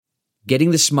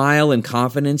Getting the smile and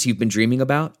confidence you've been dreaming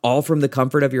about, all from the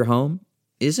comfort of your home,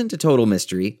 isn't a total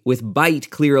mystery with Byte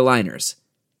clear aligners.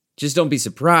 Just don't be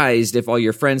surprised if all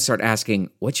your friends start asking,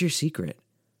 "What's your secret?"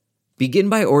 Begin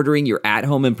by ordering your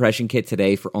at-home impression kit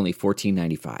today for only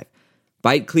 $14.95.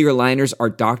 Byte clear aligners are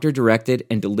doctor-directed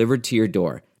and delivered to your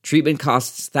door. Treatment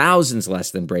costs thousands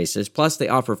less than braces, plus they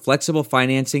offer flexible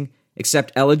financing,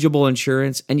 accept eligible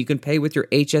insurance, and you can pay with your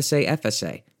HSA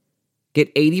FSA. Get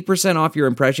 80% off your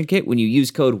impression kit when you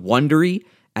use code WONDERY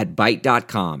at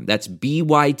Byte.com. That's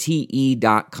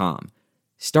BYTE.com.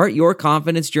 Start your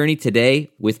confidence journey today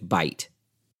with Byte.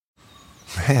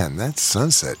 Man, that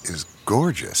sunset is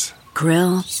gorgeous.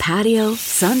 Grill, patio,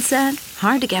 sunset.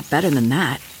 Hard to get better than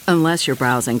that. Unless you're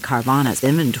browsing Carvana's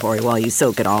inventory while you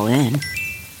soak it all in.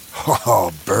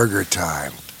 Oh, burger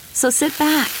time. So sit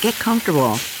back, get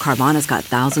comfortable. Carvana's got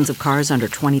thousands of cars under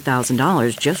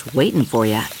 $20,000 just waiting for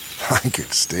you. I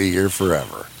could stay here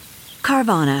forever.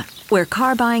 Carvana, where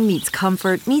car buying meets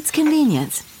comfort meets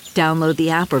convenience. Download the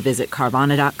app or visit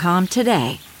Carvana.com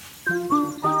today.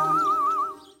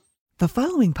 The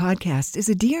following podcast is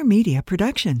a Dear Media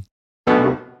production.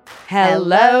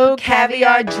 Hello,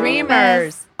 Caviar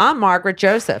Dreamers. I'm Margaret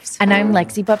Josephs. And I'm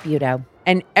Lexi Paputo.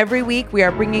 And every week we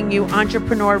are bringing you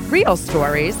entrepreneur real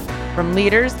stories from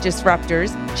leaders,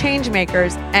 disruptors, change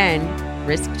makers, and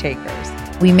risk takers.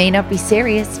 We may not be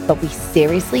serious, but we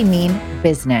seriously mean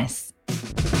business.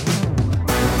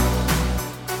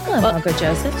 Hello, Margaret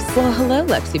Josephs. Well, hello,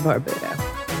 Lexi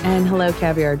Barbudo. And hello,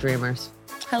 Caviar Dreamers.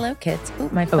 Hello, kids. Oh,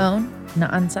 my phone.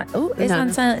 Not on silent. Oh, it's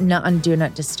on silent. Not on Do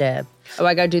Not Disturb. Oh,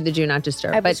 I got to do the Do Not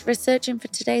Disturb. I was researching for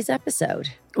today's episode.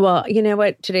 Well, you know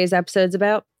what today's episode's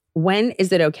about? When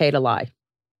is it okay to lie?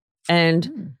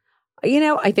 And,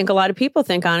 I think a lot of people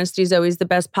think honesty is always the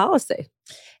best policy.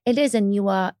 It is, and you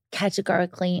are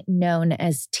categorically known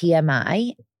as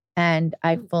TMI, and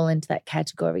I fall into that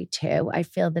category too. I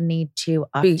feel the need to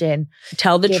often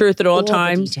tell the truth at all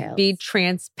times, details. Be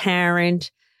transparent.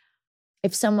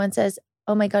 If someone says,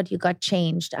 "Oh my God, you got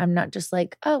changed," I'm not just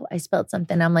like, "Oh, I spilled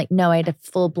something." I'm like, no, I had a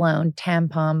full-blown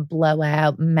tampon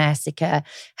blowout massacre,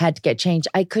 had to get changed.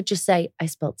 I could just say, I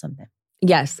spilled something.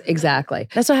 Yes, exactly.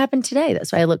 That's what happened today.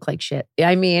 That's why I look like shit.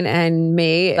 I mean, and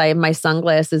me, I have my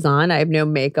sunglasses on. I have no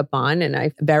makeup on, and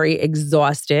I'm very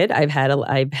exhausted. I've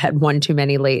had one too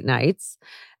many late nights,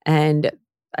 and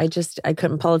I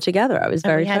couldn't pull it together. I was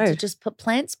very tired. We had to just put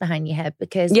plants behind your head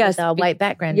because with our white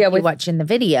background, if you're watching the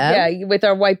video. Yeah, with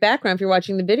our white background, if you're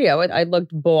watching the video, I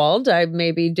looked bald. I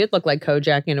maybe did look like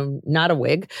Kojak, not a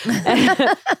wig.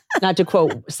 Not to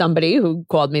quote somebody who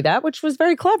called me that, which was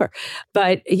very clever.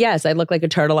 But yes, I look like a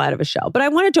turtle out of a shell. But I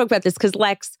want to talk about this because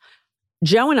Lex,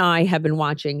 Joe and I have been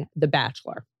watching The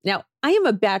Bachelor. Now, I am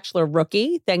a Bachelor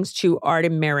rookie, thanks to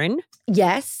Arden Mirren.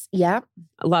 Yes. Yeah.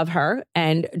 I love her.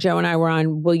 And Joe and I were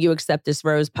on Will You Accept This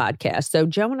Rose podcast. So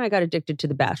Joe and I got addicted to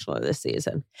The Bachelor this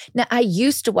season. Now, I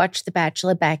used to watch The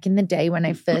Bachelor back in the day when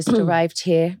I first arrived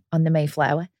here on the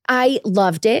Mayflower. I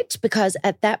loved it because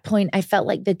at that point, I felt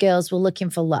like the girls were looking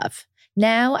for love.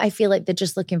 Now, I feel like they're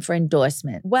just looking for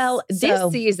endorsement. Well,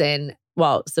 this season,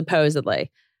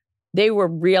 supposedly, they were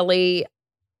really,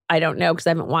 I don't know, because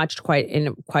I haven't watched quite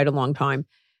a long time,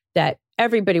 that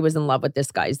everybody was in love with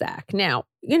this guy, Zach. Now,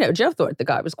 Joe thought the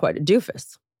guy was quite a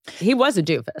doofus. He was a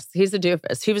doofus. He's a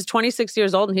doofus. He was 26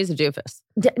 years old and he's a doofus.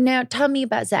 Now, tell me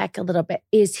about Zach a little bit.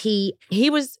 He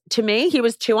was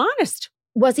too honest.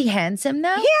 Was he handsome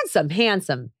though?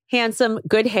 Handsome,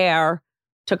 good hair,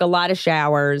 took a lot of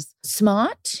showers.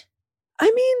 Smart? I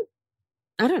mean,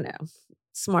 I don't know.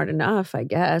 Smart enough, I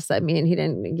guess. I mean, he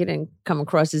didn't come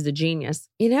across as a genius.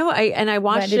 I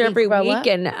watched it every week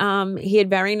and he had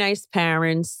very nice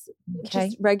parents,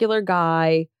 just regular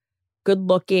guy, good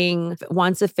looking,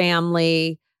 wants a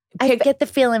family. I get the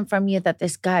feeling from you that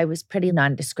this guy was pretty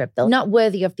nondescript, though. Not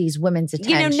worthy of these women's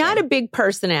attention. Not a big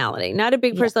personality,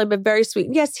 but very sweet.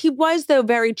 Yes, he was, though,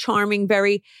 very charming,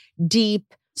 very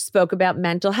deep, spoke about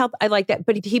mental health. I like that.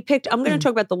 But he picked, I'm going to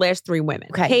talk about the last three women.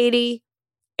 Okay. Katie,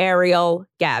 Ariel,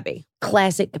 Gabby.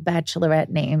 Classic bachelorette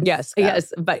names. Yes.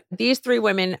 But these three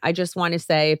women, I just want to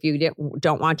say, if you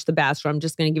don't watch The Bachelor, I'm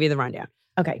just going to give you the rundown.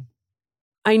 Okay.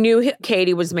 I knew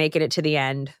Katie was making it to the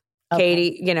end.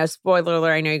 Okay. Katie, spoiler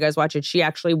alert, I know you guys watch it. She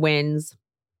actually wins,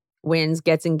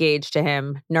 gets engaged to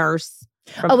him, nurse.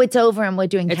 It's over and we're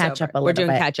doing catch up a little bit. We're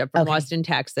doing catch up from Austin,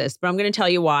 Texas. But I'm going to tell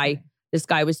you why this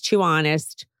guy was too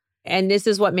honest. And this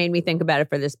is what made me think about it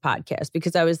for this podcast,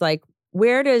 because I was like,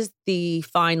 where does the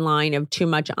fine line of too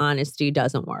much honesty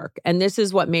doesn't work? And this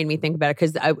is what made me think about it,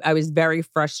 because I was very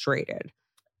frustrated.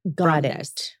 Got it.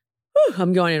 This. Whew,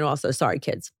 I'm going in also, sorry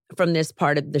kids, from this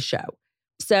part of the show.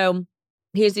 So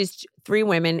he has these 3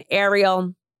 women.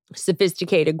 Ariel,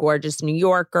 sophisticated, gorgeous New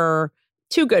Yorker.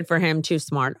 Too good for him, too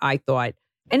smart, I thought.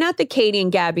 And not that Katie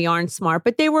and Gabby aren't smart,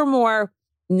 but they were more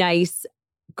nice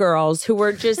girls who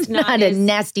were just not a as,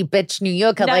 nasty bitch New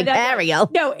Yorker like Ariel.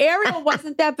 No, Ariel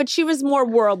wasn't that, but she was more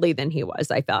worldly than he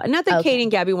was, I felt. And not that Katie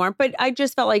and Gabby weren't, but I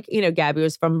just felt like, Gabby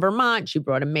was from Vermont. She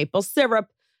brought him maple syrup.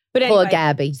 But anyway, poor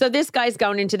Gabby. So this guy's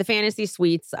going into the fantasy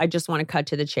suites. I just want to cut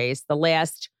to the chase. The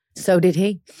last. So did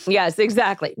he? Yes,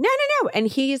 exactly. No. And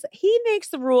he makes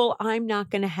the rule, I'm not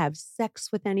going to have sex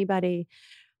with anybody.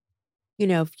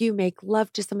 If you make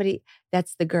love to somebody,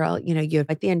 that's the girl, you have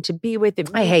at the end to be with.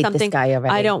 I hate this guy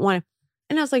already. I don't want to.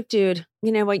 And I was like, dude,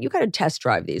 you know what? You got to test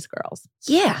drive these girls.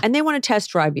 Yeah. And they want to test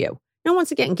drive you. No one wants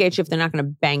to get engaged if they're not going to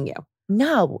bang you.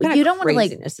 No, you don't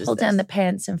want to pull down the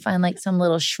pants and find some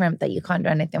little shrimp that you can't do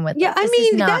anything with. Yeah, I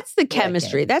mean, that's the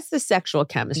chemistry. That's the sexual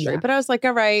chemistry. Yeah. But I was like,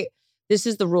 all right, this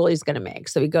is the rule he's going to make.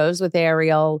 So he goes with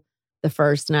Ariel the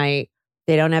first night.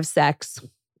 They don't have sex,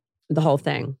 the whole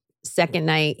thing. Second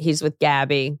night, he's with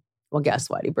Gabby. Well, guess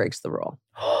what? He breaks the rule.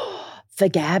 For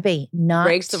Gabby,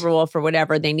 breaks the rule for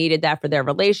whatever. They needed that for their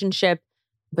relationship.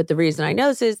 But the reason I know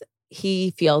this is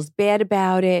he feels bad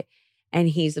about it and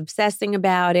he's obsessing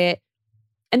about it.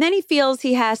 And then he feels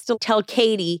he has to tell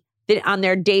Katie that on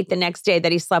their date the next day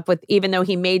that he slept with, even though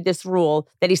he made this rule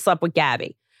that he slept with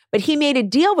Gabby. But he made a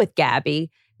deal with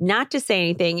Gabby not to say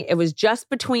anything. It was just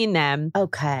between them.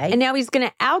 Okay. And now he's going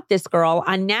to out this girl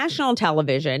on national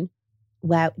television.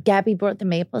 Wow. Gabby brought the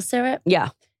maple syrup? Yeah.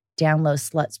 Down low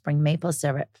sluts bring maple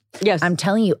syrup. Yes. I'm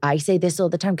telling you, I say this all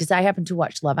the time because I happen to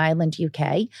watch Love Island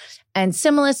UK and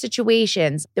similar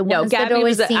situations. The ones Gabby that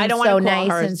always seem I don't so want to call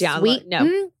nice her and down. sweet.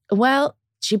 No. Well,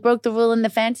 she broke the rule in the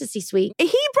fantasy suite. He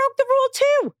broke the rule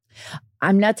too.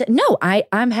 I'm not.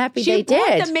 I'm happy they did.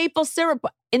 She brought the maple syrup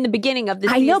in the beginning of the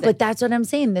season. I know, but that's what I'm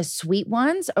saying. The sweet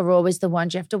ones are always the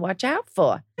ones you have to watch out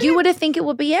for. You would have think it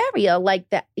would be Ariel, like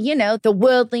that. The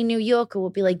worldly New Yorker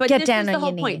will be like, get down on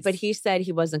your knees. Point. But he said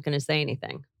he wasn't going to say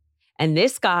anything. And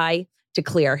this guy, to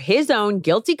clear his own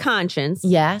guilty conscience,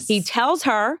 yes, he tells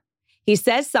her, he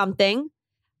says something.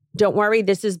 Don't worry,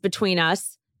 this is between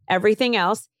us. Everything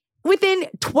else. Within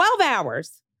 12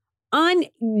 hours on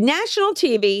national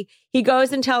TV, he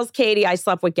goes and tells Katie, I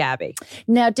slept with Gabby.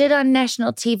 Now, did on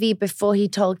national TV before he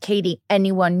told Katie,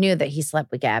 anyone knew that he slept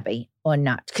with Gabby or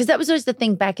not? Because that was always the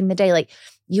thing back in the day. Like,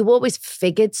 you always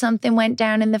figured something went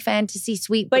down in the fantasy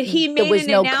suite, but he made there was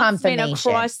an no announcement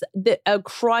confirmation.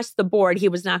 across the board. He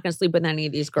was not going to sleep with any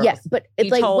of these girls. Yeah, but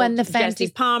when the fantasy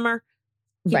Jesse Palmer.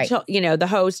 Right. The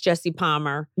host, Jesse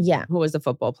Palmer, yeah, who was a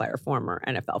football player, former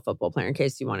NFL football player, in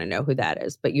case you want to know who that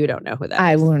is, but you don't know who that is.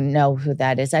 I wouldn't know who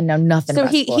that is. I know nothing about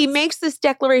sports. So he makes this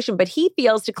declaration, but he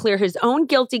feels to clear his own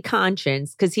guilty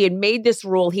conscience because he had made this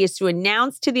rule. He has to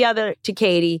announce to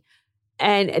Katie,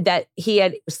 and that he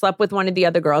had slept with one of the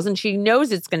other girls, and she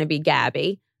knows it's going to be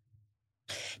Gabby.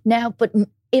 Now, but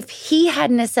if he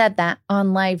hadn't have said that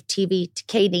on live TV to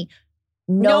Katie,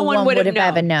 no one would have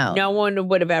ever known. No one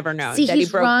would have ever known. See, that he's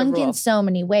he broke wrong the rule. in so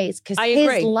many ways because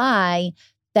his lie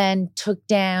then took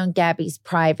down Gabby's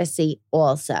privacy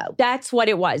also. That's what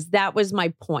it was. That was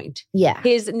my point. Yeah.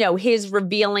 His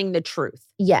revealing the truth.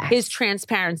 Yeah. His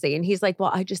transparency. And he's like,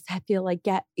 well, I feel like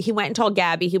he went and told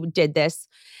Gabby he did this.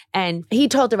 And he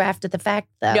told her after the fact,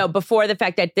 though. No, before the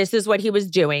fact that this is what he was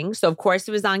doing. So, of course,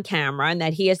 it was on camera and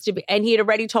that he has to be, and he had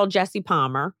already told Jesse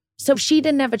Palmer. So she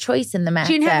didn't have a choice in the matter.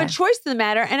 She didn't have a choice in the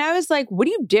matter. And I was like, what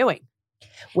are you doing?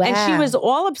 Wow. And she was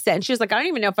all upset. And she was like, I don't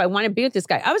even know if I want to be with this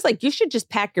guy. I was like, you should just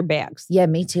pack your bags. Yeah,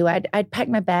 me too. I'd pack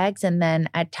my bags and then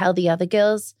I'd tell the other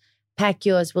girls, pack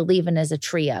yours. We're leaving as a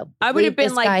trio. I would have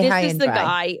been like, this is the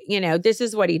guy, this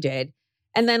is what he did.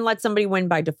 And then let somebody win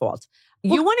by default.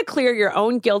 You want to clear your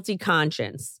own guilty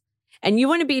conscience and you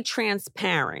want to be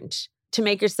transparent to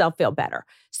make yourself feel better.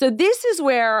 So this is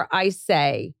where I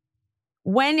say,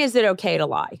 when is it okay to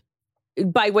lie?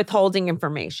 By withholding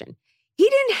information. He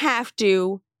didn't have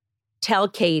to tell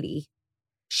Katie.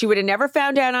 She would have never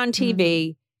found out on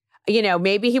TV. Mm-hmm.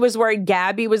 Maybe he was worried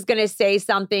Gabby was going to say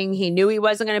something. He knew he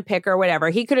wasn't going to pick her, whatever.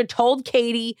 He could have told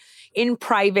Katie in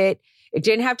private. It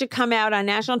didn't have to come out on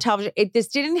national television. He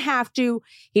didn't have to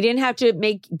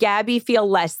make Gabby feel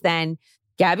less than.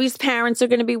 Gabby's parents are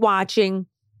going to be watching.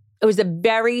 It was a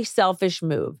very selfish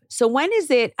move. So when is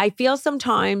it, I feel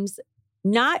sometimes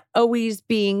not always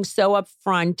being so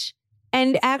upfront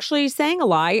and actually saying a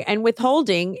lie and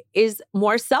withholding is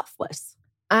more selfless.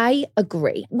 I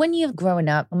agree. When you're growing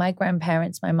up, my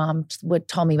grandparents, my mom would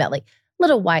tell me about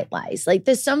little white lies.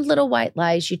 There's some little white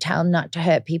lies you tell not to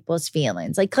hurt people's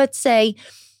feelings. Let's say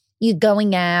you're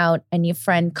going out and your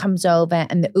friend comes over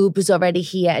and the Uber's already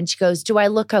here and she goes, do I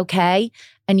look okay?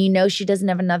 And you know she doesn't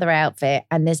have another outfit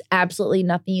and there's absolutely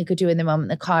nothing you could do in the moment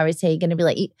the car is here. You're going to be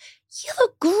like, you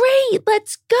look great.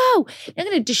 Let's go. You're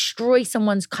going to destroy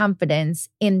someone's confidence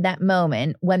in that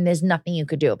moment when there's nothing you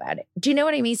could do about it. Do you know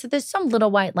what I mean? So there's some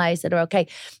little white lies that are okay.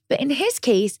 But in his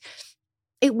case,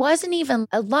 it wasn't even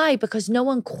a lie because no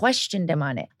one questioned him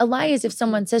on it. A lie is if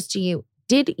someone says to you,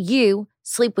 did you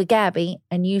sleep with Gabby?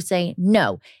 And you say,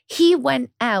 no. He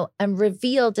went out and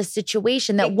revealed a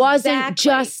situation that wasn't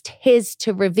just his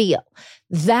to reveal.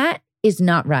 That is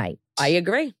not right. I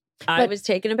agree. I was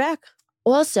taken aback.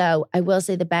 Also, I will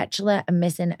say The Bachelor are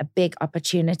missing a big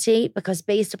opportunity because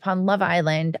based upon Love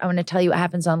Island, I want to tell you what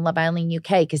happens on Love Island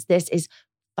UK because this is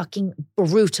fucking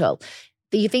brutal.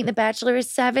 Do you think The Bachelor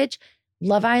is savage?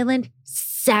 Love Island,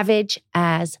 savage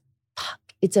as fuck.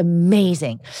 It's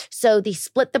amazing. So they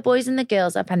split the boys and the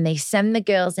girls up and they send the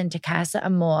girls into Casa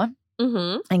Amor.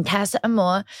 Mm-hmm. And Casa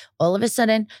Amor, all of a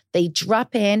sudden, they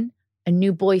drop in a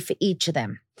new boy for each of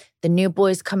them. The new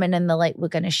boys come in and they're like, we're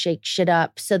going to shake shit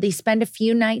up. So they spend a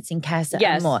few nights in Casa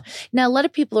Amor. Now, a lot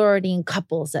of people are already in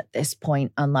couples at this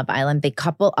point on Love Island. They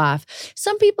couple off.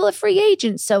 Some people are free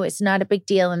agents, so it's not a big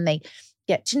deal. And they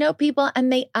get to know people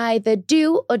and they either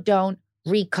do or don't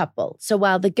recouple. So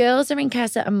while the girls are in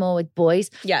Casa Amor with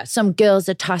boys, some girls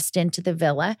are tossed into the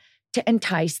villa to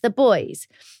entice the boys.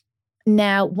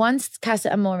 Now, once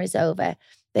Casa Amor is over,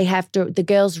 the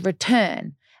girls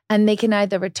return and they can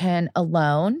either return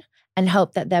alone and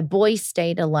hope that their boys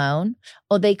stayed alone,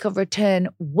 or they could return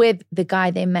with the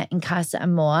guy they met in Casa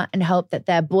Amor and hope that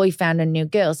their boy found a new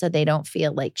girl so they don't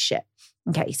feel like shit.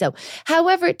 Okay, so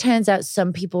however it turns out,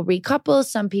 some people recouple,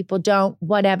 some people don't,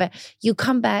 whatever. You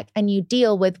come back and you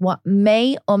deal with what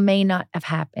may or may not have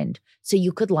happened. So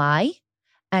you could lie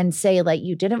and say like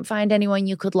you didn't find anyone,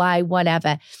 you could lie,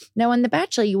 whatever. Now on The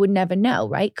Bachelor, you would never know,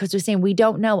 right? Because we're saying we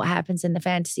don't know what happens in the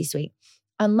fantasy suite.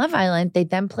 On Love Island, they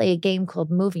then play a game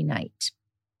called Movie Night.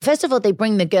 First of all, they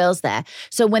bring the girls there.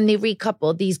 So when they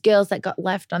recouple, these girls that got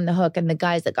left on the hook and the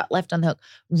guys that got left on the hook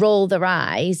roll their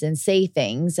eyes and say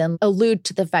things and allude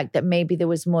to the fact that maybe there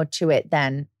was more to it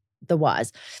than there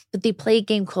was. But they play a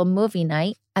game called Movie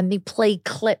Night and they play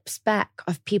clips back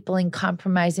of people in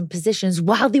compromising positions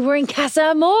while they were in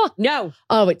Casa Amor. No.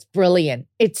 Oh, it's brilliant.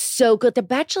 It's so good. The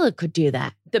Bachelor could do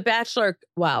that. The Bachelor,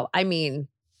 well, I mean...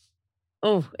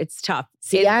 Oh, it's tough.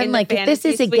 See, I'm like, if this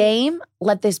is a game,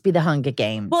 let this be the Hunger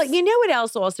Games. Well, you know what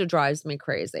else also drives me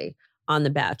crazy on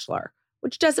The Bachelor,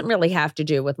 which doesn't really have to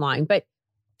do with lying, but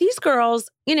these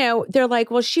girls, you know, they're like,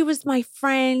 well, she was my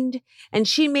friend and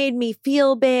she made me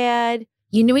feel bad.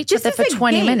 You knew each other for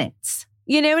 20 minutes.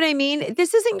 You know what I mean?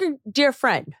 This isn't your dear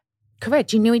friend.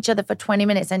 Correct. You knew each other for 20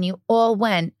 minutes and you all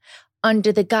went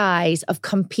under the guise of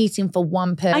competing for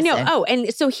one person. I know. Oh,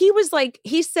 and so he was like,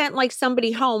 he sent like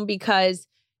somebody home because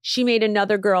she made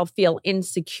another girl feel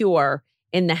insecure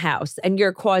in the house and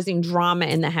you're causing drama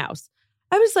in the house.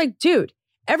 I was like, dude,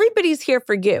 everybody's here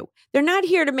for you. They're not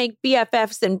here to make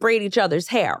BFFs and braid each other's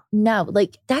hair. No,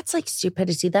 like that's like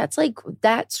stupidity. That's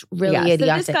really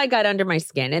idiotic. So this guy got under my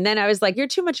skin. And then I was like, you're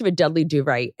too much of a Dudley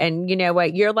Do-Right. And you know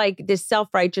what? You're like this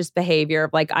self-righteous behavior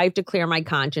of like, I have to clear my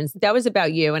conscience. That was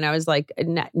about you. And I was like,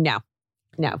 no,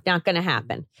 not going to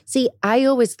happen. See, I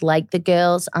always like the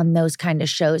girls on those kind of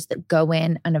shows that go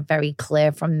in and are very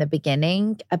clear from the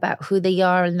beginning about who they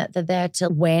are and that they're there to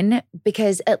win,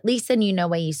 because at least then you know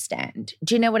where you stand.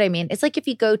 Do you know what I mean? It's like if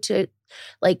you go to,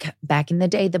 like back in the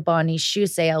day, the Barney's shoe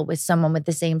sale with someone with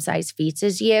the same size feet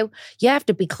as you have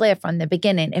to be clear from the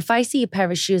beginning. If I see a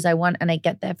pair of shoes I want and I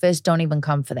get there first, don't even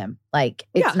come for them. Like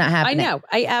it's not happening. I know.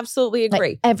 I absolutely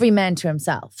agree. Like, every man to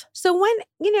himself. So when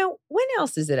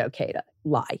else is it okay to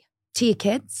lie? To your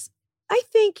kids? I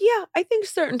think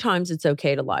certain times it's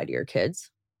okay to lie to your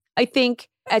kids. I think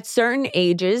at certain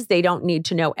ages, they don't need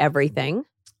to know everything.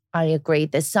 I agree.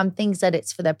 There's some things that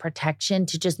it's for their protection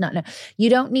to just not know. You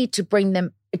don't need to bring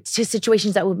them to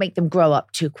situations that would make them grow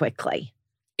up too quickly.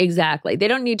 Exactly. They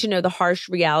don't need to know the harsh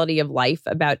reality of life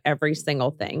about every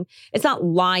single thing. It's not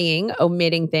lying,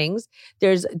 omitting things.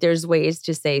 There's ways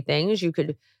to say things. You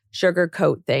could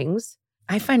sugarcoat things.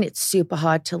 I find it super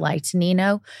hard to lie to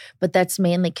Nino, but that's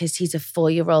mainly because he's a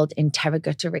 4-year-old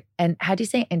interrogatory. And how do you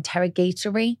say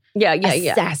interrogatory? Yeah.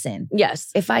 Assassin.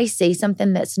 Yes. If I say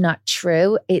something that's not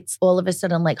true, it's all of a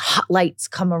sudden like hot lights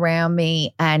come around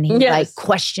me and he like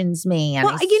questions me. And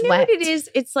well, you know what it is?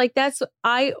 It's like that's,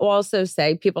 I also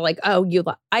say, people are like, oh, you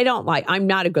lie. I don't lie. I'm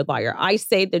not a good liar. I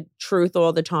say the truth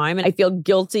all the time. And I feel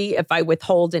guilty if I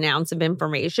withhold an ounce of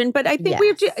information. But I think we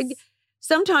have to...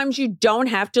 Sometimes you don't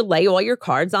have to lay all your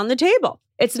cards on the table.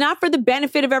 It's not for the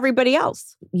benefit of everybody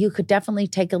else. You could definitely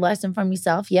take a lesson from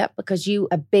yourself. Yep, because you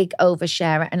a big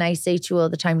oversharer. And I say to you all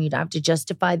the time, you don't have to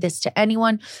justify this to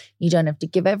anyone. You don't have to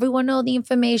give everyone all the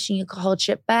information. You can hold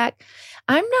shit back.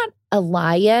 I'm not a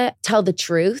liar, tell the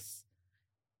truth,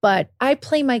 but I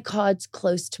play my cards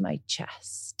close to my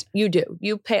chest. You do.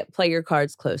 You play your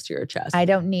cards close to your chest. I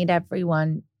don't need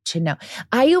everyone to know.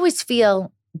 I always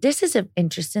feel, this is an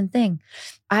interesting thing.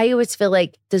 I always feel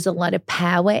like there's a lot of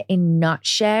power in not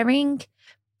sharing,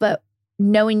 but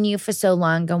knowing you for so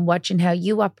long and watching how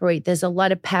you operate, there's a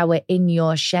lot of power in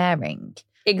your sharing.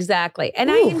 Exactly.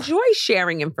 And I enjoy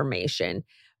sharing information,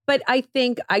 but I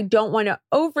think I don't want to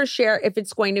overshare if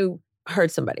it's going to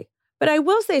hurt somebody. But I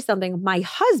will say something. My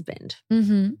husband,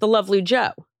 the lovely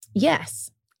Joe,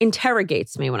 yes,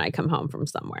 interrogates me when I come home from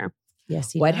somewhere.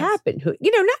 Yes, What happened? Who,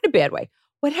 not in a bad way.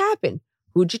 What happened?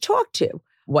 Who'd you talk to?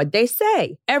 What'd they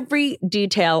say? Every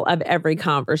detail of every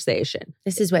conversation.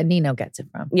 This is where Nino gets it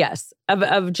from. Yes.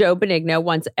 Of Joe Benigno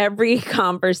wants every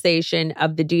conversation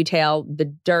of the detail, the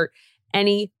dirt,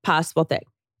 any possible thing.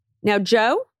 Now,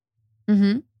 Joe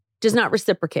does not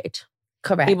reciprocate.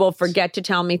 Correct. He will forget to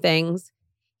tell me things.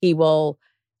 He will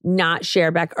not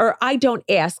share back. Or I don't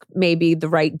ask maybe the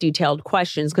right detailed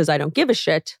questions because I don't give a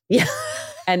shit. Yeah.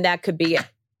 And that could be it.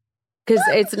 Because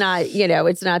it's not,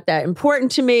 it's not that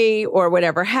important to me or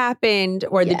whatever happened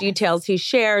or the details he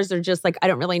shares are just like, I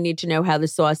don't really need to know how the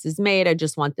sauce is made. I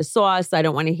just want the sauce. I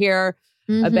don't want to hear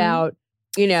about,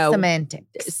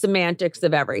 semantics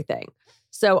of everything.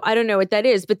 So I don't know what that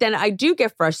is. But then I do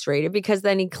get frustrated because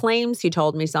then he claims he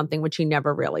told me something which he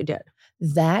never really did.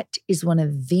 That is one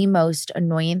of the most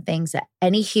annoying things that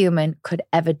any human could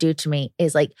ever do to me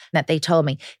is like that they told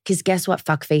me. Because guess what,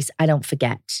 fuckface? I don't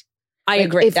forget. I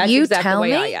agree. If That's you exactly tell the way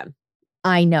me,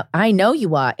 I am. I know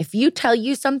you are. If you tell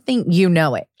you something, you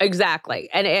know it. Exactly.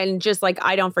 And just like,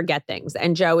 I don't forget things.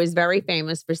 And Joe is very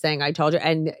famous for saying, I told you,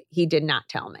 and he did not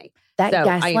tell me. That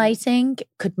gaslighting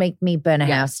could make me burn a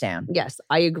house down. Yes,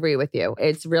 I agree with you.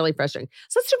 It's really frustrating.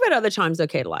 So let's talk about other times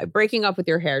okay to lie. Breaking up with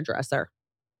your hairdresser.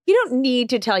 You don't need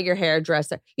to tell your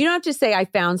hairdresser. You don't have to say, I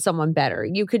found someone better.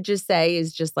 You could just say,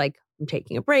 is just like, I'm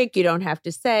taking a break. You don't have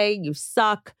to say, you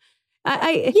suck.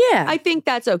 I think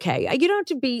that's okay. You don't have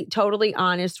to be totally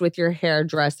honest with your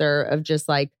hairdresser of just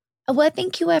like. Well, I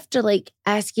think you have to like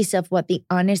ask yourself what the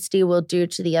honesty will do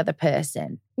to the other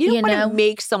person. You don't want to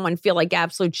make someone feel like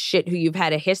absolute shit who you've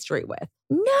had a history with.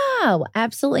 No,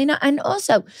 absolutely not. And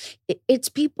also, it's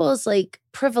people's like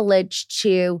privilege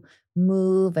to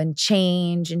move and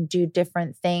change and do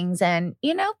different things. And,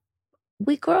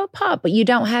 we grow apart, but you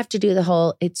don't have to do the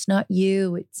whole, it's not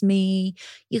you, it's me.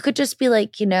 You could just be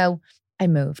like, I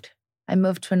moved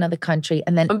to another country.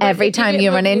 And then every time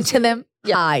you run into them,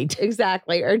 hide.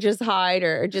 Exactly. Or just hide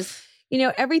or just,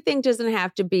 everything doesn't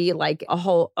have to be like a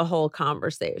whole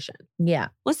conversation. Yeah.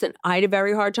 Listen, I had a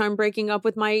very hard time breaking up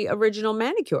with my original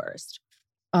manicurist.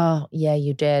 Oh, yeah,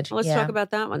 you did. Well, let's talk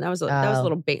about that one. That was a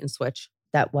little bait and switch.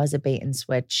 That was a bait and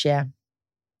switch. Yeah.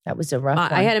 That was a rough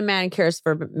one. I had a manicurist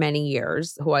for many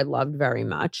years who I loved very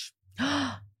much.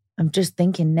 I'm just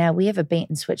thinking now we have a bait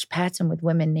and switch pattern with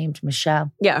women named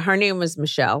Michelle. Yeah, her name was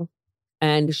Michelle.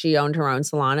 And she owned her own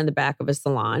salon in the back of a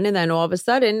salon. And then all of a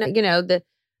sudden, the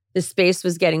space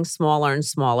was getting smaller and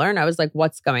smaller. And I was like,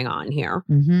 what's going on here?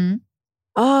 Mm-hmm.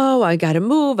 Oh, I got to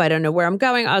move. I don't know where I'm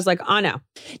going. I was like, oh, no.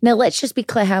 Now, let's just be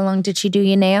clear. How long did she do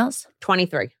your nails?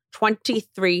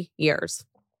 23 years.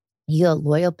 You're a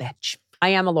loyal bitch. I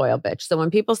am a loyal bitch. So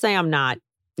when people say I'm not,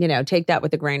 take that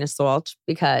with a grain of salt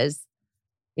because,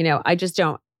 I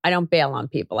don't bail on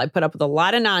people. I put up with a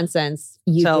lot of nonsense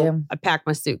until I pack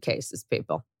my suitcases,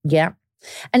 people. Yeah.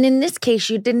 And in this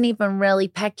case, you didn't even really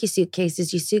pack your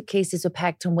suitcases. Your suitcases were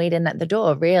packed and waiting at the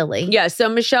door, really. Yeah. So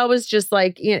Michelle was just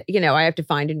like, I have to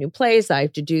find a new place. I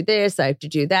have to do this. I have to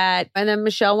do that. And then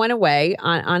Michelle went away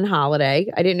on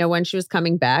holiday. I didn't know when she was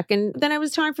coming back. And then it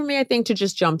was time for me, I think, to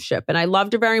just jump ship. And I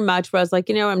loved her very much. But I was like,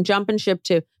 I'm jumping ship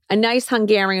to a nice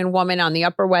Hungarian woman on the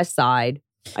Upper West Side.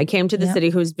 I came to the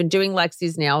city who's been doing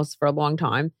Lexi's nails for a long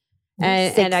time.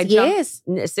 And I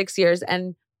jumped 6 years.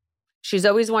 And she's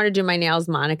always wanted to do my nails,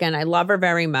 Monica, and I love her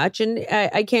very much. And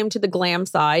I came to the glam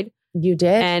side. You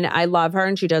did? And I love her,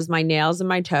 and she does my nails and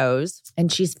my toes.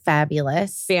 And she's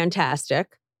fabulous.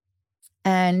 Fantastic.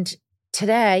 And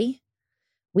today,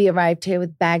 we arrived here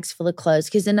with bags full of clothes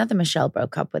because another Michelle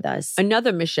broke up with us.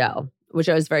 Another Michelle, which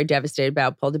I was very devastated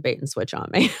about, pulled a bait and switch on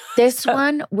me. This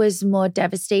one was more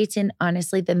devastating,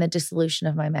 honestly, than the dissolution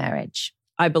of my marriage.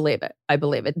 I believe it.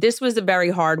 This was a very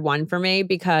hard one for me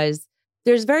because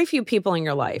there's very few people in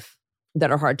your life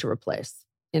that are hard to replace.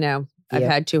 I've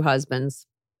had 2 husbands.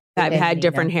 I've had Nina.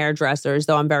 different hairdressers,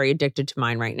 though I'm very addicted to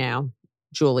mine right now,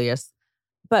 Julius.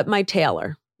 But my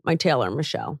tailor,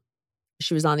 Michelle,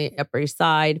 she was on the Upper East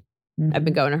Side. I've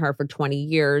been going to her for 20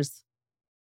 years.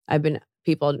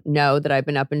 People know that I've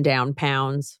been up and down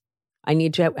pounds. I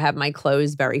need to have my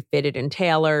clothes very fitted and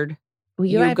tailored. Well,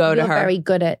 you go to her. Very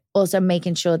good at also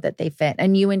making sure that they fit.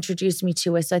 And you introduced me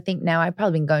to her. So I think now I've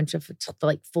probably been going to her for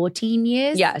like 14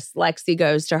 years. Yes, Lexi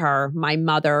goes to her. My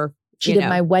mother. She did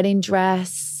my wedding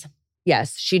dress.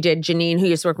 Yes, she did. Janine, who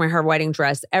used to work on her wedding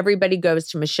dress. Everybody goes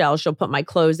to Michelle. She'll put my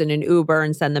clothes in an Uber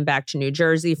and send them back to New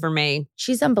Jersey for me.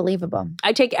 She's unbelievable.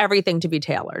 I take everything to be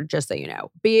tailored, just so you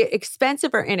know. Be it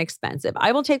expensive or inexpensive.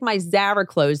 I will take my Zara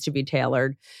clothes to be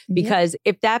tailored because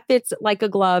if that fits like a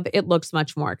glove, it looks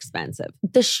much more expensive.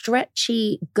 The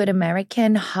stretchy Good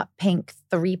American hot pink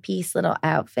 3-piece little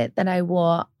outfit that I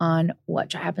wore on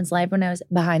What Happens Live when I was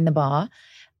behind the bar.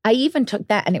 I even took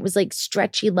that and it was like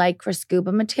stretchy lycra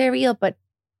scuba material, but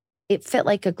it fit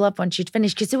like a glove once you'd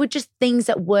finished because it were just things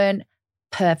that weren't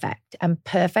perfect. And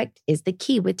perfect is the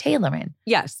key with tailoring.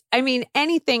 Yes. I mean,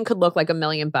 anything could look like $1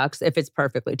 million if it's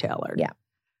perfectly tailored. Yeah.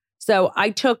 So I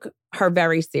took her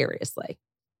very seriously.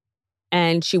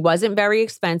 And she wasn't very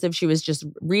expensive. She was just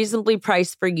reasonably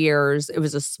priced for years. It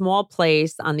was a small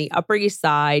place on the Upper East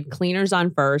Side, Cleaners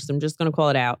on First. I'm just going to call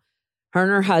it out. Her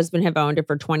and her husband have owned it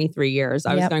for 23 years.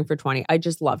 I was going for 20. I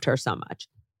just loved her so much.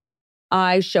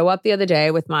 I show up the other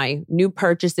day with my new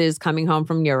purchases coming home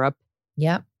from Europe.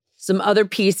 Yep. Some other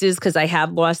pieces because I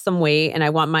have lost some weight and I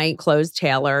want my clothes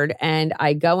tailored. And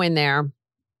I go in there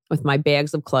with my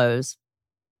bags of clothes.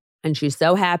 And she's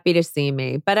so happy to see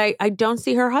me. But I don't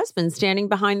see her husband standing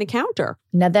behind the counter.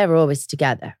 Now they're always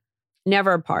together.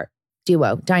 Never apart.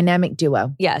 Dynamic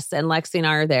duo. Yes. And Lexi and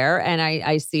I are there. And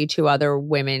I see 2 other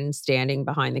women standing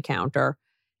behind the counter.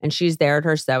 And she's there at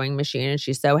her sewing machine. And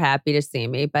she's so happy to see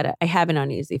me. But I have an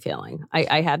uneasy feeling.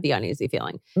 I have the uneasy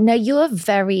feeling. Now you're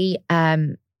very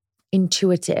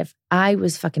intuitive. I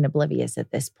was fucking oblivious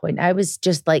at this point. I was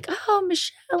just like, oh,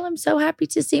 Michelle, I'm so happy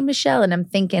to see Michelle. And I'm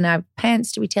thinking I have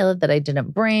pants to be tailored that I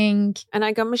didn't bring. And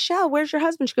I go, Michelle, where's your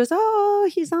husband? She goes, oh,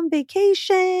 he's on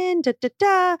vacation. Da, da,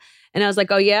 da. And I was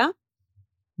like, oh, yeah?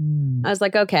 I was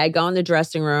like, okay. I go in the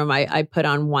dressing room. I put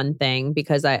on one thing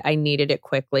because I needed it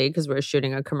quickly because we were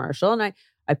shooting a commercial. And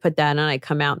I put that on. I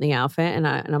come out in the outfit and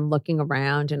I'm looking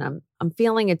around and I'm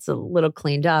feeling it's a little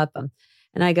cleaned up.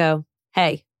 And I go,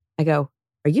 hey, are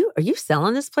you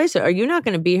selling this place? Or are you not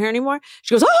going to be here anymore?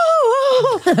 She goes,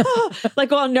 oh,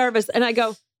 like all nervous. And I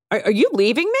go, are you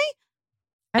leaving me?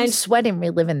 I'm sweating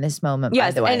reliving this moment, yes,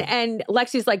 by the way. And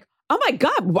Lexi's like, oh my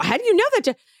God, how do you know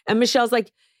that? And Michelle's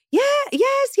like,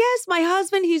 yes, my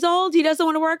husband, he's old. He doesn't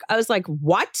want to work. I was like,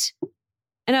 what?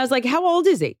 And I was like, how old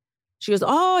is he? She goes,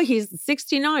 oh, he's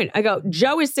 69. I go,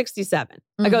 Joe is 67.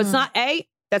 I go, it's not A,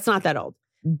 that's not that old.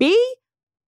 B,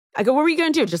 I go, what were you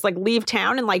going to do? Just like leave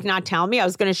town and like not tell me I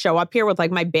was going to show up here with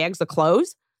like my bags of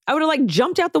clothes? I would have like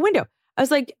jumped out the window. I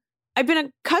was like, I've been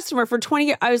a customer for 20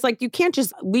 years. I was like, you can't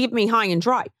just leave me high and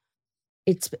dry.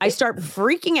 I start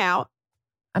freaking out.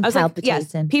 I'm palpitating.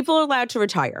 Like, yes, people are allowed to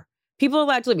retire. People are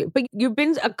allowed to leave you. But you've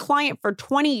been a client for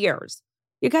 20 years.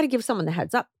 You got to give someone the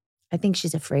heads up. I think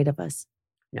she's afraid of us.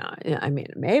 No, I mean,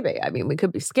 maybe. I mean, we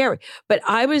could be scary. But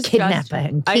I was kidnap her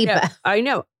and keep her. I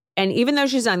know. And even though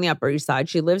she's on the Upper East Side,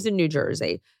 she lives in New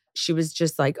Jersey. She was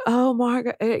just like, oh,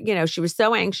 Margaret, she was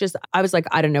so anxious. I was like,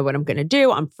 I don't know what I'm going to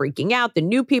do. I'm freaking out. The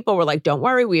new people were like, don't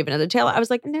worry. We have another tailor. I was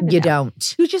like, no. You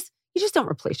don't. You just don't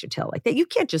replace your tail like that. You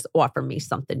can't just offer me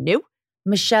something new.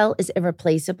 Michelle is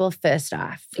irreplaceable, first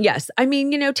off. Yes. I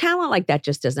mean, talent like that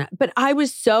just doesn't. But I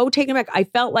was so taken aback. I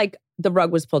felt like the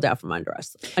rug was pulled out from under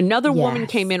us. Another woman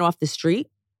came in off the street.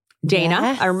 Dana.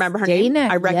 Yes. I remember her name.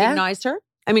 I recognized her.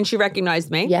 I mean, she recognized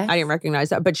me. Yes. I didn't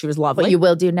recognize her, but she was lovely. Well, you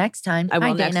will do next time. I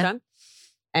will next time.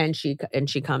 And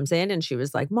she comes in and she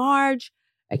was like, Marge,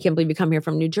 I can't believe you come here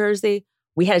from New Jersey.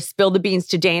 We had to spill the beans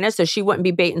to Dana so she wouldn't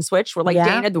be bait and switch. We're like,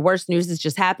 Dana, the worst news has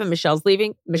just happened. Michelle's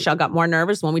leaving. Michelle got more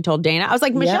nervous when we told Dana. I was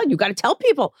like, Michelle, you got to tell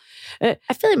people. I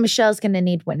feel like Michelle's going to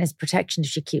need witness protection if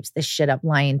she keeps this shit up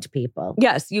lying to people.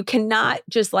 Yes. You cannot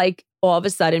just like all of a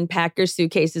sudden pack your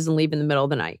suitcases and leave in the middle of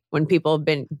the night when people have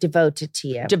been devoted to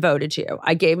you.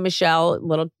 I gave Michelle a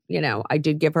little, I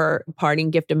did give her a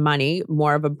parting gift of money,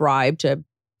 more of a bribe to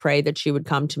pray that she would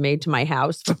come to my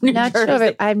house from New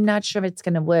Jersey. I'm not sure if it's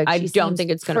going to work. I don't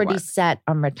think it's going to work. Pretty set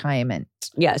on retirement.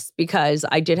 Yes, because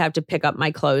I did have to pick up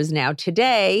my clothes now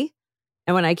today.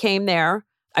 And when I came there,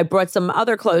 I brought some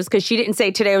other clothes because she didn't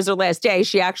say today was her last day.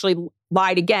 She actually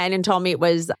lied again and told me it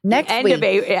was Next end week. of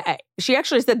April. She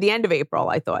actually said the end of April,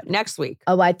 I thought. Next week.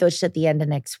 Oh, I thought she said the end of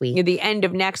next week. The end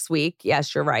of next week.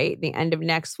 Yes, you're right. The end of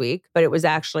next week. But it was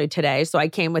actually today. So I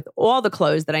came with all the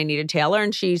clothes that I needed Taylor,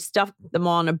 and she stuffed them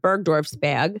all in a Bergdorf's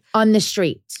bag. On the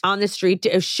street. On the street,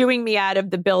 shooing me out of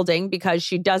the building because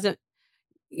she doesn't,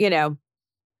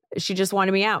 she just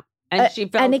wanted me out. And she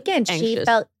felt and again, anxious. she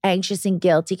felt anxious and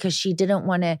guilty because she didn't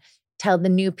want to tell the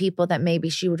new people that maybe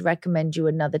she would recommend you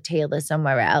another tailor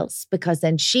somewhere else, because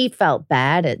then she felt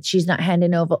bad. She's not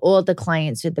handing over all the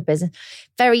clients with the business.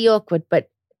 Very awkward, but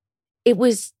it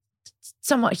was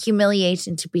somewhat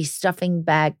humiliating to be stuffing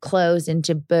bag clothes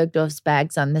into Bergdorf's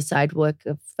bags on the sidewalk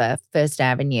of First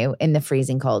Avenue in the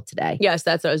freezing cold today. Yes,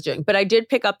 that's what I was doing. But I did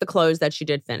pick up the clothes that she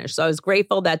did finish. So I was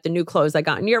grateful that the new clothes I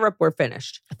got in Europe were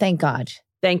finished. Thank God.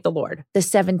 Thank the Lord. The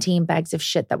 17 bags of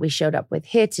shit that we showed up with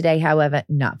here today, however,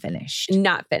 not finished.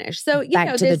 Not finished. So,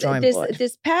 Back to the drawing board.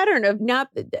 this pattern of not,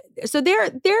 so there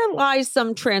lies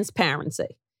some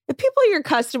transparency. If people are your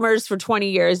customers for 20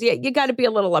 years, you got to be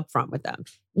a little upfront with them.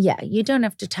 Yeah, you don't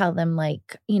have to tell them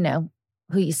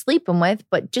who you're sleeping with,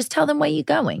 but just tell them where you're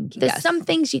going. There's Yes. some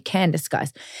things you can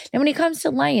discuss. And when it comes to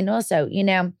lying also,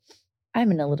 I'm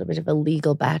in a little bit of a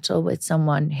legal battle with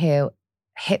someone who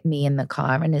hit me in the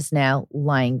car and is now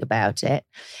lying about it.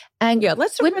 And Yeah,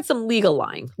 let's talk about some legal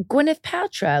lying. Gwyneth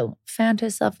Paltrow found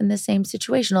herself in the same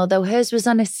situation, although hers was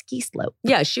on a ski slope.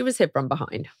 Yeah, she was hit from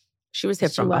behind. She was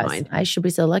hit She from was. behind. I should be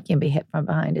so lucky and be hit from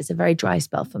behind. It's a very dry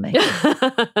spell for me.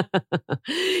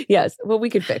 Yes, well, we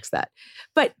could fix that.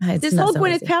 But It's this not whole so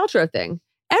Gwyneth easy. Paltrow thing,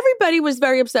 everybody was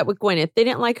very upset with Gwyneth. They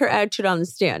didn't like her attitude on the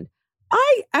stand.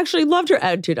 I actually loved her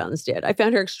attitude on the stand. I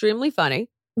found her extremely funny.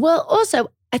 Well,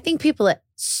 also, I think people are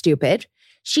stupid.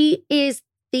 She is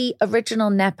the original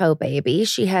Nepo baby.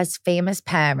 She has famous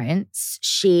parents.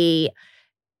 She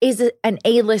is an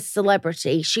A-list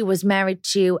celebrity. She was married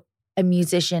to a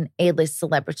musician, A-list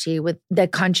celebrity with the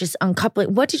conscious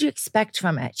uncoupling. What did you expect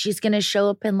from it? She's going to show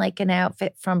up in like an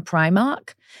outfit from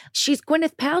Primark. She's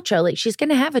Gwyneth Paltrow. Like, she's going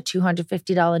to have a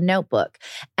 $250 notebook.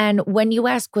 And when you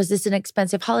ask, was this an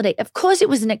expensive holiday? Of course it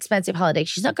was an expensive holiday.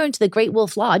 She's not going to the Great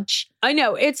Wolf Lodge. I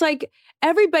know. It's like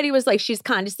everybody was like, she's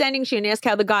condescending. She didn't ask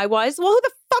how the guy was. Well, who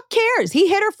the fuck cares? He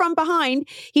hit her from behind.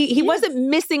 He wasn't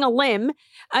missing a limb.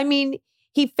 I mean,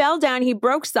 he fell down. He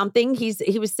broke something. He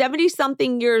was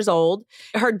 70-something years old.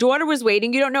 Her daughter was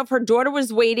waiting. You don't know if her daughter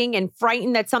was waiting and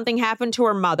frightened that something happened to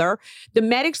her mother. The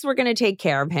medics were going to take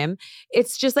care of him.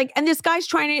 It's just like, and this guy's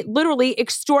trying to literally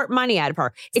extort money out of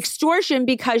her. Extortion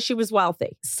because she was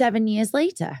wealthy. 7 years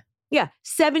later. Yeah.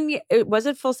 7 years. Was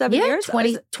it full 7 years?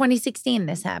 2016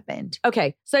 this happened.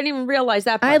 Okay. So I didn't even realize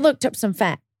that part. I looked up some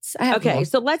facts. I have Okay, more.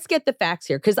 so let's get the facts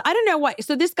here because I don't know why.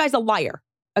 So this guy's a liar,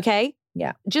 okay?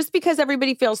 Yeah. Just because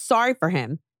everybody feels sorry for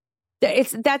him,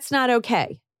 that's not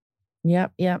okay.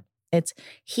 Yep.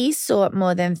 He sought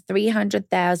more than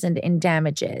 $300,000 in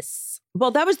damages.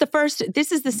 Well, that was the first.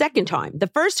 This is the second time. The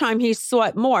first time he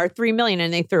sought more, $3 million,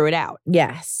 and they threw it out.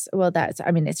 Yes. Well,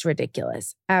 it's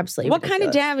ridiculous. Absolutely. What kind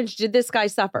of damage did this guy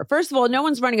suffer? First of all, no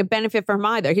one's running a benefit for him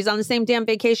either. He's on the same damn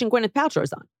vacation Gwyneth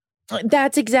Paltrow's on.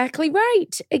 That's exactly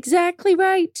right. Exactly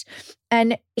right.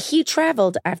 And he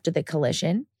traveled after the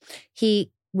collision.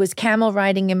 He was camel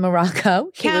riding in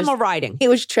Morocco. Camel riding. He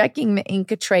was trekking the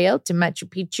Inca Trail to Machu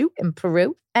Picchu in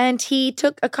Peru. And he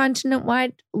took a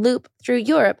continent-wide loop through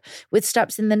Europe with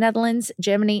stops in the Netherlands,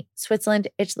 Germany, Switzerland,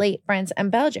 Italy, France,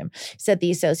 and Belgium, said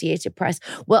the Associated Press.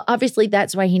 Well, obviously,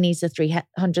 that's why he needs the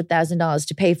 $300,000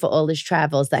 to pay for all his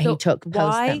travels that he took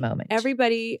post that moment.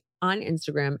 Everybody on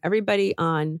Instagram, everybody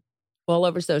on all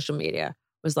over social media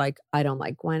was like, I don't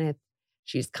like Gwyneth.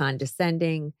 She's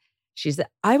condescending.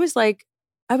 I was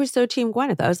so team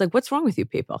Gwyneth. I was like, what's wrong with you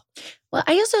people? Well,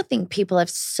 I also think people have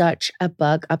such a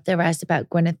bug up their ass about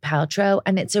Gwyneth Paltrow,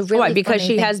 and it's a really Why? Because funny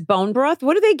she thing. has bone broth?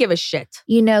 What do they give a shit?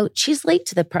 She's late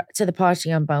to the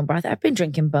party on bone broth. I've been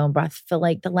drinking bone broth for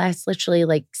like the last literally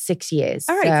like 6 years.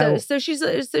 All right, so she's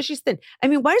thin. I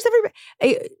mean, why does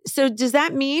everybody? So does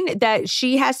that mean that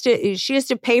she has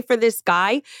to pay for this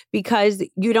guy because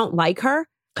you don't like her?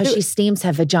 Because she steams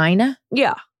her vagina.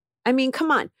 Yeah, I mean,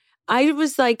 come on. I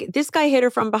was like, this guy hit her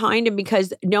from behind, and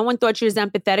because no one thought she was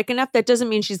empathetic enough, that doesn't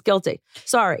mean she's guilty.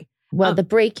 Sorry. Well, the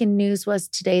breaking news was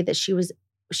today that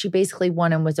she basically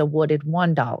won and was awarded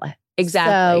 $1.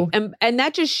 Exactly. So, and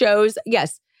that just shows,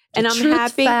 yes. And I'm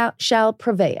happy. Shall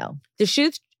prevail. The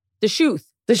truth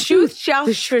shall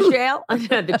prevail.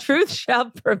 The truth shall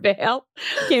prevail.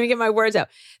 Can't even get my words out.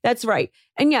 That's right.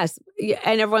 And yes,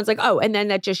 and everyone's like, oh, and then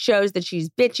that just shows that she's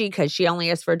bitchy because she only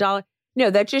asked for $1. No,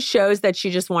 that just shows that she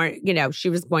just wanted, she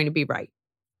was going to be right.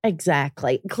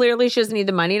 Exactly. Clearly, she doesn't need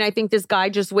the money. And I think this guy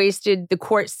just wasted the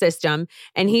court system,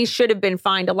 and he should have been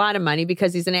fined a lot of money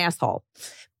because he's an asshole.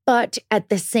 But at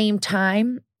the same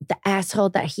time, the asshole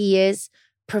that he is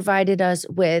provided us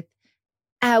with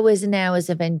hours and hours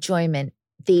of enjoyment.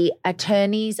 The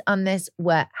attorneys on this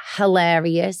were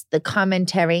hilarious. The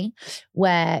commentary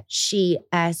where she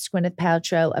asked Gwyneth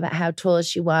Paltrow about how tall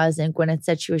she was, and Gwyneth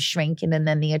said she was shrinking, and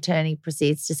then the attorney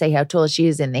proceeds to say how tall she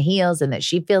is in the heels and that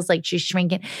she feels like she's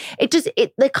shrinking.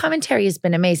 The commentary has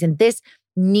been amazing. This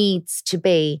needs to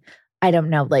be, I don't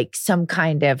know, like some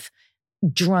kind of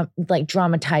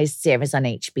dramatized series on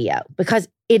HBO, because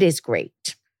it is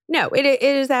great. No, it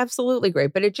is absolutely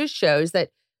great, but it just shows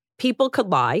that people could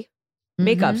lie,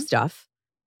 make up stuff.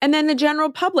 And then the general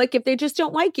public, if they just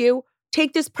don't like you,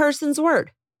 take this person's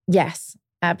word. Yes,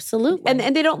 absolutely.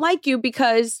 And they don't like you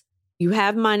because you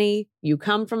have money, you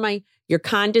come from you're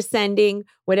condescending,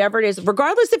 whatever it is.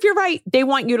 Regardless if you're right, they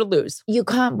want you to lose. You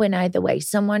can't win either way.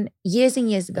 Someone, years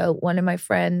and years ago, one of my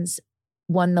friends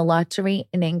won the lottery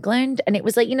in England. And it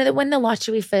was like, when the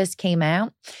lottery first came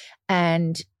out,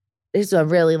 and this was a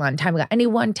really long time ago, and he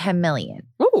won 10 million.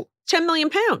 Ooh. 10 million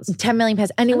pounds. 10 million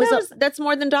pounds. And that's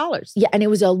more than dollars. Yeah. And it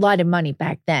was a lot of money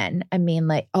back then. I mean,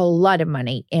 like a lot of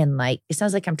money in it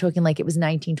sounds like I'm talking like it was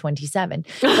 1927,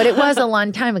 but it was a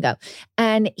long time ago.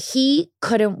 And he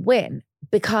couldn't win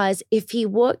because if he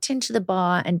walked into the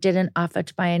bar and didn't offer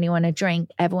to buy anyone a drink,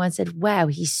 everyone said, wow,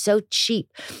 he's so cheap.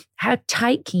 How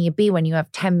tight can you be when you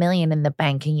have 10 million in the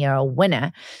bank and you're a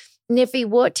winner? And if he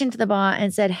walked into the bar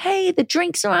and said, hey, the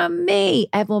drinks are on me,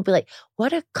 everyone would be like,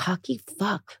 what a cocky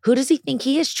fuck. Who does he think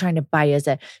he is trying to buy us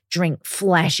a drink,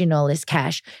 flashing all this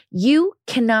cash? You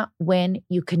cannot win.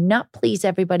 You cannot please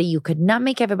everybody. You could not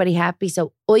make everybody happy.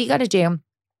 So all you got to do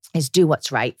is do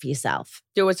what's right for yourself.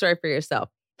 Do what's right for yourself.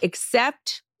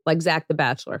 Except like Zach the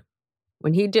Bachelor.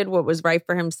 When he did what was right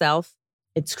for himself,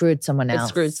 it screwed someone else. It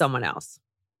screwed someone else.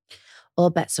 All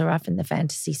bets are off in the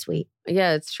fantasy suite.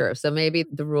 Yeah, it's true. So maybe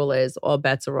the rule is all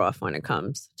bets are off when it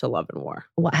comes to love and war.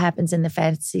 What happens in the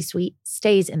fantasy suite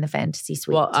stays in the fantasy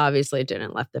suite. Well, obviously it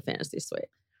didn't left the fantasy suite.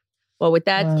 Well, with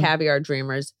that, Caviar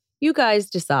Dreamers, you guys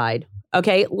decide.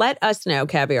 Okay, let us know,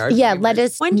 Caviar Dreamers. Yeah, let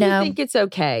us know. When do you think it's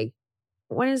okay?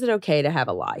 When is it okay to have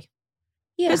a lie?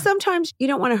 Yeah. Because sometimes you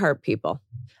don't want to hurt people.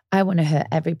 I want to hurt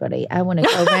everybody. I want to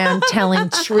go around telling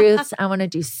truths. I want to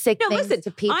do sick things to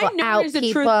people, I'm known as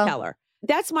a truth teller.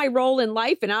 That's my role in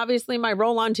life and obviously my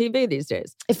role on TV these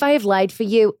days. If I have lied for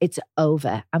you, it's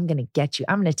over. I'm going to get you.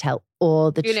 I'm going to tell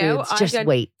all the truths. Just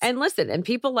wait. And listen, and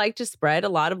people like to spread a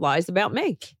lot of lies about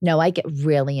me. No, I get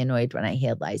really annoyed when I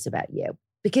hear lies about you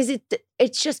because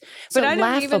it's just so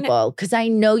laughable because I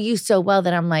know you so well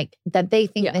that I'm like, that they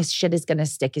think this shit is going to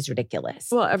stick is ridiculous.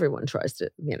 Well, everyone tries to,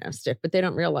 stick, but they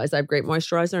don't realize I have great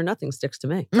moisturizer and nothing sticks to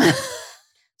me.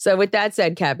 So with that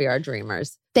said, Caviar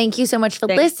Dreamers. Thanks for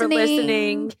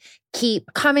listening.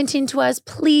 Keep commenting to us.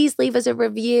 Please leave us a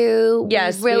review.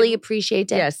 Yes. We really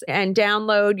appreciate it. Yes. And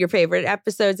download your favorite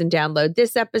episodes and download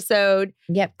this episode.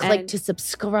 Yep. Click to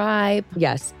subscribe.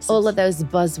 Yes. All of those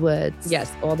buzzwords.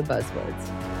 Yes. All the buzzwords.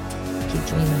 Keep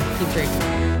dreaming. Keep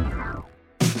dreaming.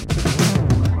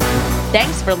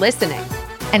 Thanks for listening.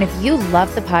 And if you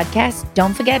love the podcast,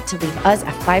 don't forget to leave us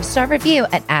a 5-star review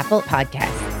at Apple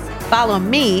Podcasts. Follow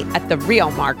me at The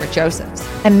Real Margaret Josephs.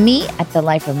 And me at The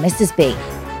Life of Mrs. B.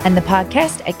 And the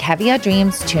podcast at Caviar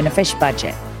Dreams Tuna Fish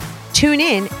Budget. Tune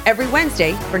in every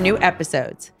Wednesday for new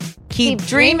episodes. Keep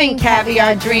dreaming,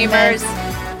 Caviar Dreamers.